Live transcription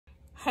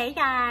Hey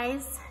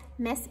guys,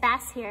 Miss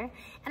Bass here,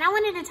 and I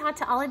wanted to talk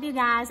to all of you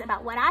guys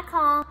about what I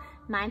call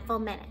Mindful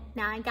Minute.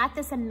 Now, I got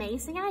this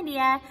amazing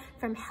idea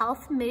from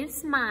Health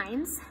Moves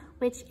Minds,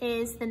 which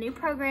is the new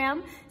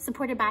program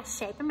supported by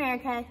Shape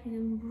America.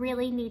 You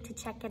really need to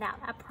check it out,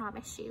 I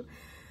promise you.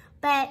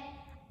 But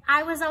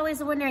I was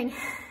always wondering,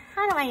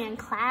 how do I end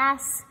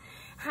class?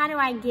 How do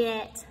I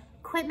get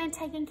equipment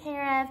taken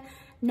care of?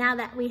 Now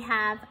that we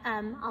have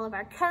all of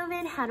our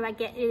COVID, how do I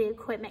get the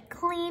equipment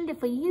cleaned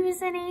if we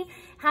use any?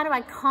 How do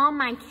I calm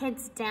my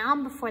kids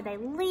down before they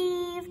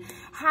leave?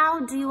 How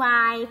do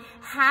I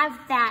have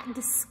that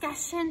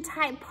discussion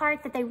type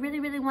part that they really,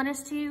 really want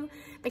us to?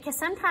 Because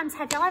sometimes,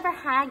 have y'all ever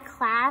had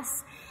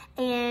class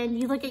and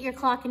you look at your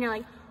clock and you're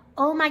like,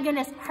 oh my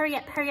goodness, hurry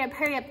up, hurry up,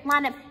 hurry up,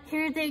 line up.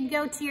 Here they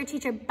go to your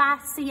teacher, bye,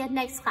 see you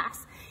next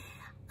class.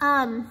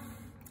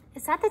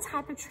 Is that the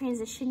type of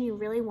transition you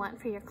really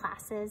want for your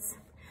classes?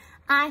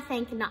 I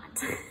think not.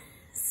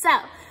 So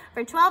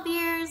for 12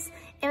 years,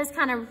 it was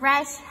kind of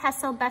rush,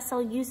 hustle,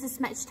 bustle, use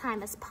as much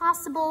time as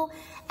possible.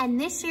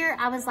 And this year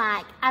I was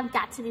like, I've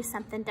got to do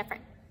something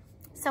different.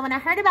 So when I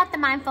heard about the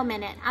Mindful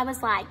Minute, I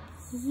was like,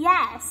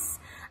 yes,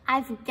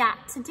 I've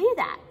got to do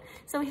that.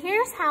 So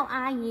here's how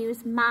I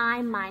use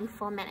my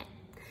Mindful Minute.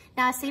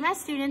 Now I see my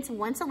students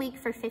once a week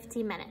for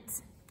 50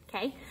 minutes.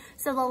 Okay,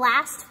 so the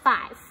last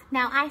 5.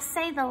 Now I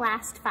say the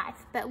last 5,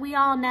 but we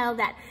all know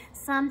that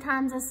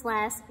sometimes it's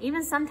less,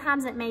 even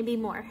sometimes it may be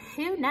more.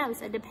 Who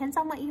knows? It depends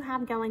on what you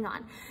have going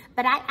on.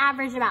 But I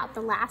average about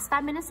the last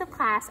 5 minutes of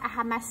class. I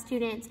have my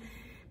students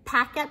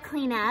pack up,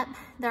 clean up.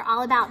 They're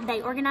all about,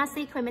 they organize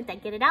the equipment, they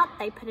get it out,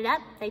 they put it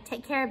up, they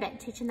take care of it,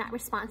 teaching that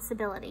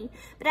responsibility.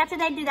 But after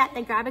they do that,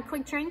 they grab a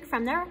quick drink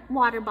from their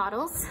water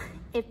bottles,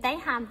 if they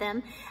have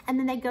them, and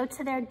then they go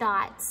to their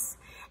dots,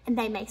 and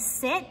they may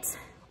sit,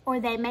 or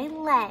they may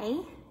lay,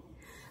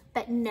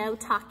 but no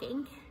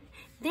talking.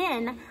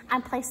 Then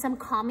I play some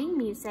calming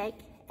music,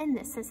 and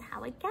this is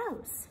how it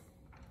goes.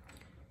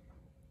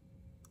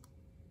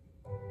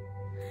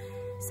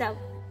 So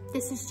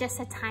this is just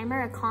a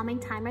timer, a calming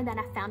timer that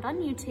I found on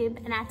YouTube,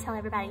 and I tell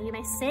everybody, you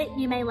may sit,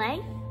 you may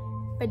lay,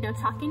 but no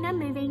talking, no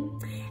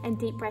moving, and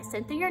deep breaths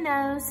in through your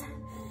nose,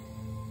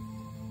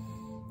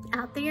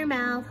 out through your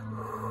mouth,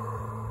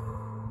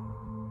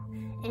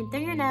 in through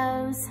your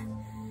nose,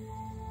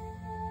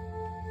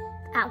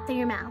 out through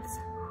your mouth.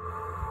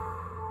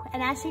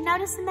 And as you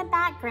notice in the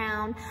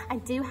background, I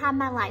do have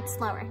my lights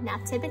lower.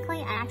 Now,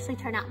 typically, I actually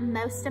turn out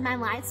most of my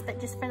lights,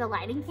 but just for the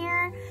lighting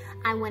here,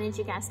 I wanted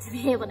you guys to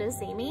be able to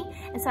see me.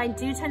 And so I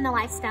do turn the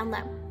lights down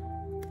low.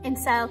 And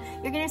so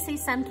you're gonna see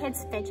some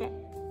kids fidget.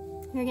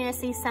 You're gonna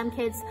see some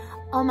kids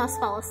almost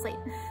fall asleep.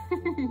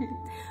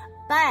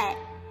 But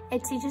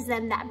it teaches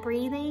them that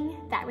breathing,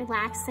 that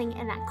relaxing,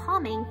 and that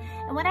calming.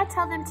 And what I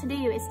tell them to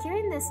do is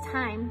during this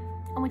time,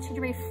 I want you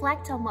to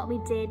reflect on what we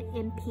did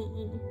in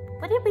PE.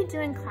 What did we do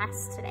in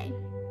class today?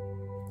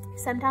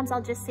 Sometimes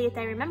I'll just see if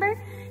they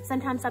remember.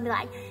 Sometimes I'll be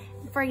like,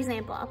 for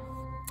example,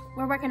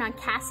 we're working on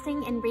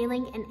casting and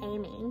reeling and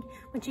aiming.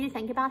 I want you to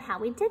think about how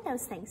we did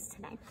those things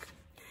today.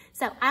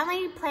 So I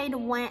only played a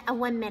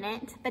 1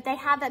 minute, but they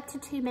have up to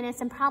 2 minutes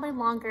and probably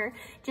longer.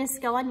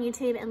 Just go on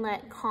YouTube and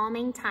look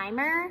calming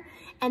timer,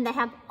 and they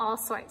have all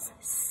sorts.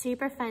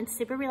 Super fun,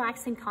 super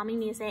relaxing, calming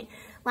music.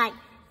 Like,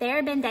 there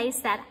have been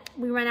days that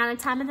we run out of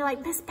time and they're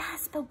like, Miss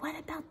Bass, but what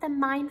about the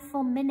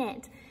Mindful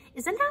Minute?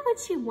 Isn't that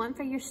what you want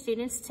for your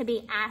students to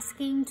be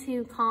asking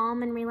to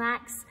calm and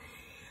relax?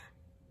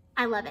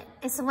 I love it.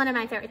 It's one of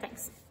my favorite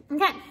things.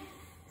 Okay,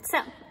 so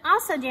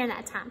also during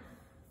that time,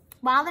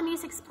 while the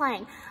music's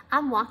playing,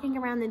 I'm walking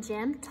around the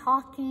gym,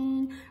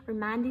 talking,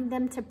 reminding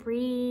them to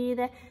breathe,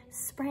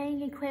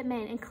 spraying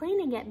equipment, and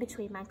cleaning it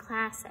between my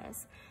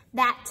classes.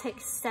 That took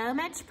so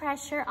much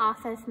pressure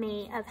off of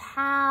me of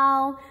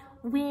how,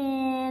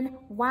 when,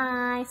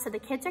 why. So the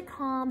kids are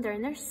calm, they're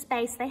in their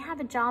space, they have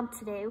a job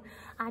to do.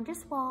 I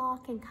just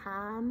walk and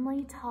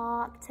calmly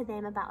talk to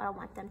them about what I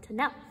want them to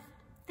know.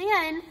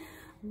 Then,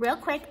 real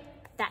quick,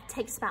 that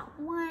takes about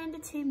 1 to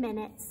 2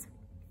 minutes.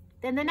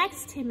 Then the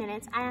next 2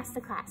 minutes, I ask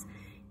the class,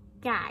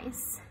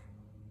 guys,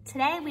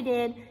 today we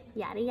did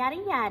yada, yada,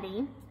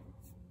 yada.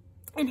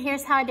 And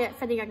here's how I do it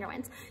for the younger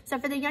ones. So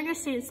for the younger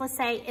students, let's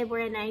say if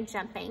we're in a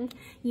jumping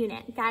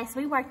unit. Guys,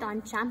 we worked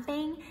on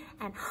jumping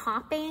and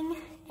hopping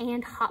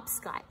and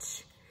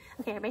hopscotch.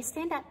 Okay, everybody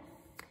stand up.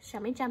 Show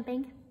me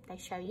jumping. They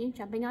show you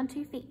jumping on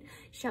 2 feet.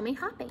 Show me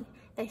hopping.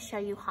 They show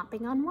you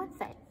hopping on 1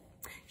 foot.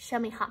 Show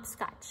me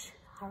hopscotch.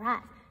 All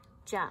right,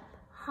 jump,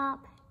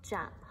 hop,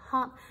 jump,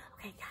 hop.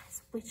 Okay,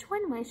 guys, which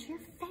one was your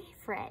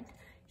favorite?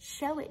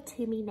 Show it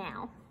to me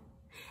now.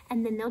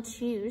 And then they'll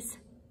choose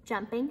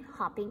jumping,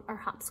 hopping, or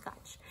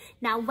hopscotch.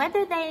 Now,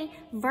 whether they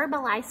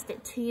verbalized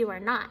it to you or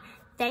not,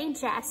 they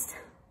just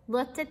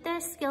looked at the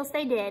skills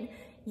they did,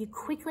 you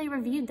quickly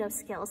reviewed those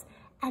skills,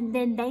 and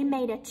then they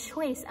made a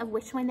choice of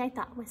which one they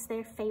thought was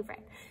their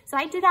favorite. So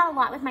I do that a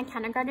lot with my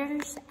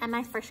kindergartners and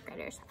my first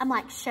graders. I'm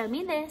like, show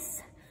me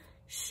this,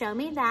 show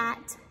me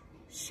that,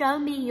 show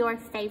me your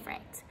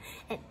favorite.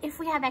 And if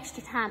we have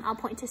extra time, I'll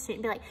point to a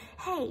student and be like,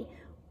 hey,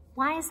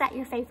 why is that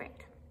your favorite?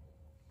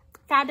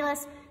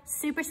 Fabulous.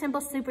 super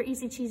simple, super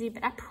easy cheesy,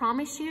 but I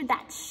promise you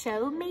that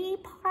show me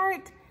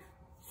part,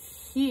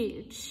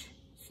 huge,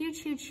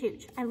 huge, huge,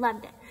 huge. I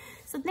loved it.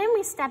 So then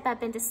we step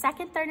up into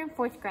 2nd, 3rd, and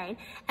 4th grade,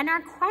 and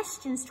our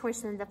questions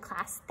towards the end of the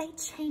class, they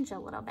change a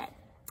little bit.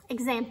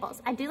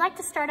 Examples. I do like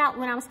to start out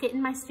when I was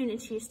getting my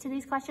students used to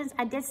these questions.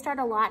 I did start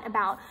a lot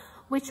about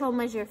which one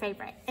was your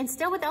favorite. And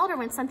still with the older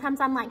ones,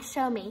 sometimes I'm like,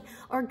 show me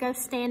or go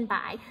stand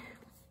by.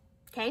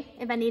 Okay,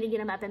 if I need to get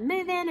them up and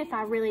moving, if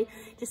I really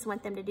just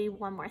want them to do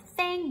one more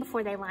thing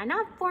before they line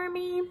up for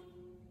me.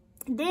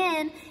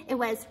 Then it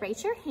was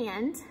raise your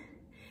hand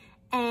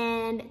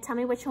and tell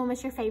me which one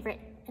was your favorite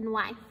and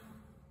why.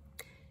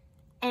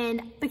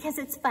 And because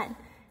it's fun.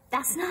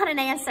 That's not an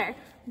answer,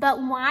 but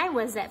why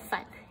was it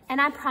fun? And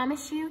I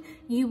promise you,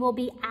 you will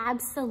be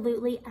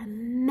absolutely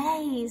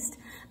amazed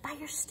by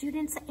your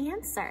students'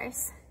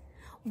 answers.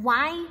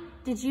 Why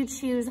did you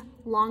choose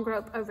long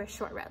rope over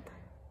short rope?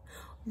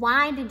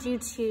 Why did you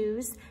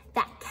choose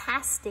that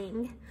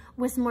casting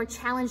was more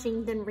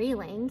challenging than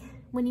reeling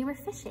when you were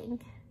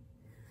fishing?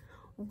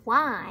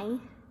 Why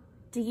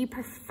do you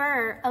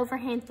prefer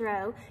overhand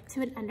throw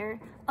to an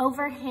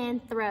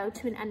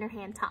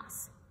underhand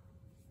toss?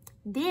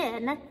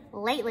 Then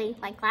lately,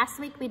 like last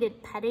week, we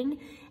did putting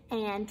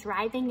and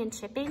driving and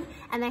chipping,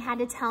 and they had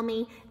to tell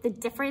me the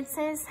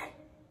differences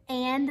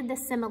and the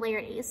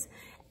similarities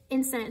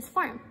in sentence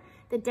form.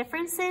 The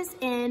differences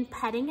in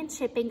putting and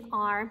chipping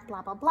are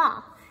blah, blah,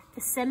 blah.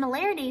 The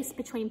similarities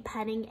between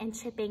putting and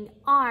chipping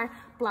are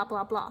blah,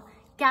 blah, blah.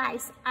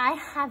 Guys, I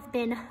have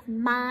been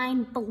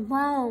mind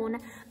blown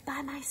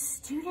by my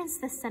students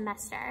this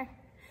semester.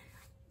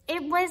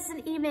 It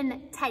wasn't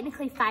even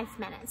technically 5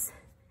 minutes.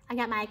 I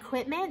got my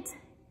equipment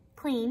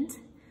cleaned.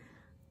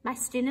 My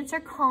students are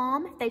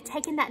calm. They've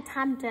taken that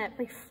time to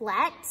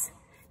reflect,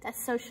 that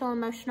social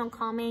emotional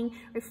calming,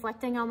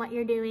 reflecting on what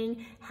you're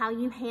doing, how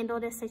you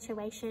handled a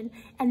situation,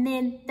 and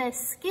then the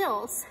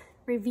skills,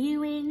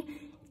 reviewing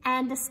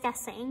and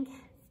discussing.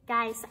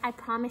 Guys, I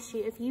promise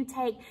you, if you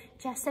take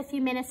just a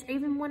few minutes or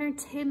even 1 or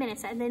 2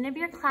 minutes at the end of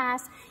your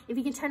class, if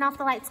you can turn off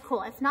the lights,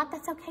 cool. If not,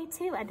 that's okay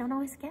too. I don't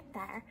always get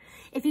there.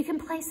 If you can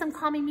play some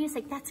calming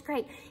music, that's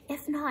great.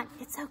 If not,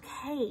 it's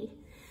okay.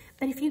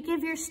 But if you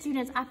give your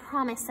students, I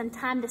promise, some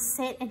time to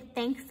sit and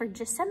think for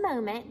just a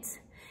moment,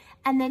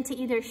 and then to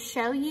either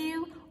show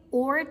you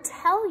or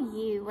tell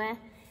you,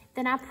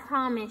 then I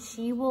promise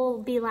you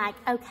will be like,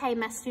 okay,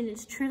 my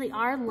students truly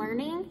are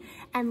learning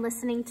and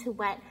listening to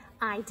what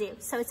I do.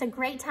 So it's a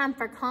great time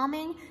for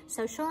calming,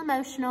 social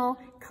emotional,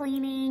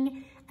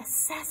 cleaning,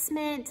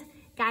 assessment.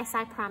 Guys,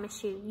 I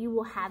promise you, you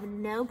will have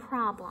no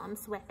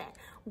problems with it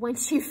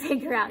once you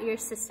figure out your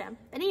system.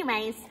 But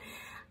anyways,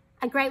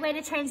 a great way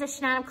to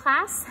transition out of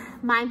class,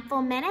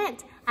 mindful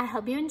minute. I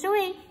hope you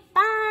enjoy.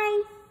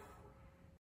 Bye.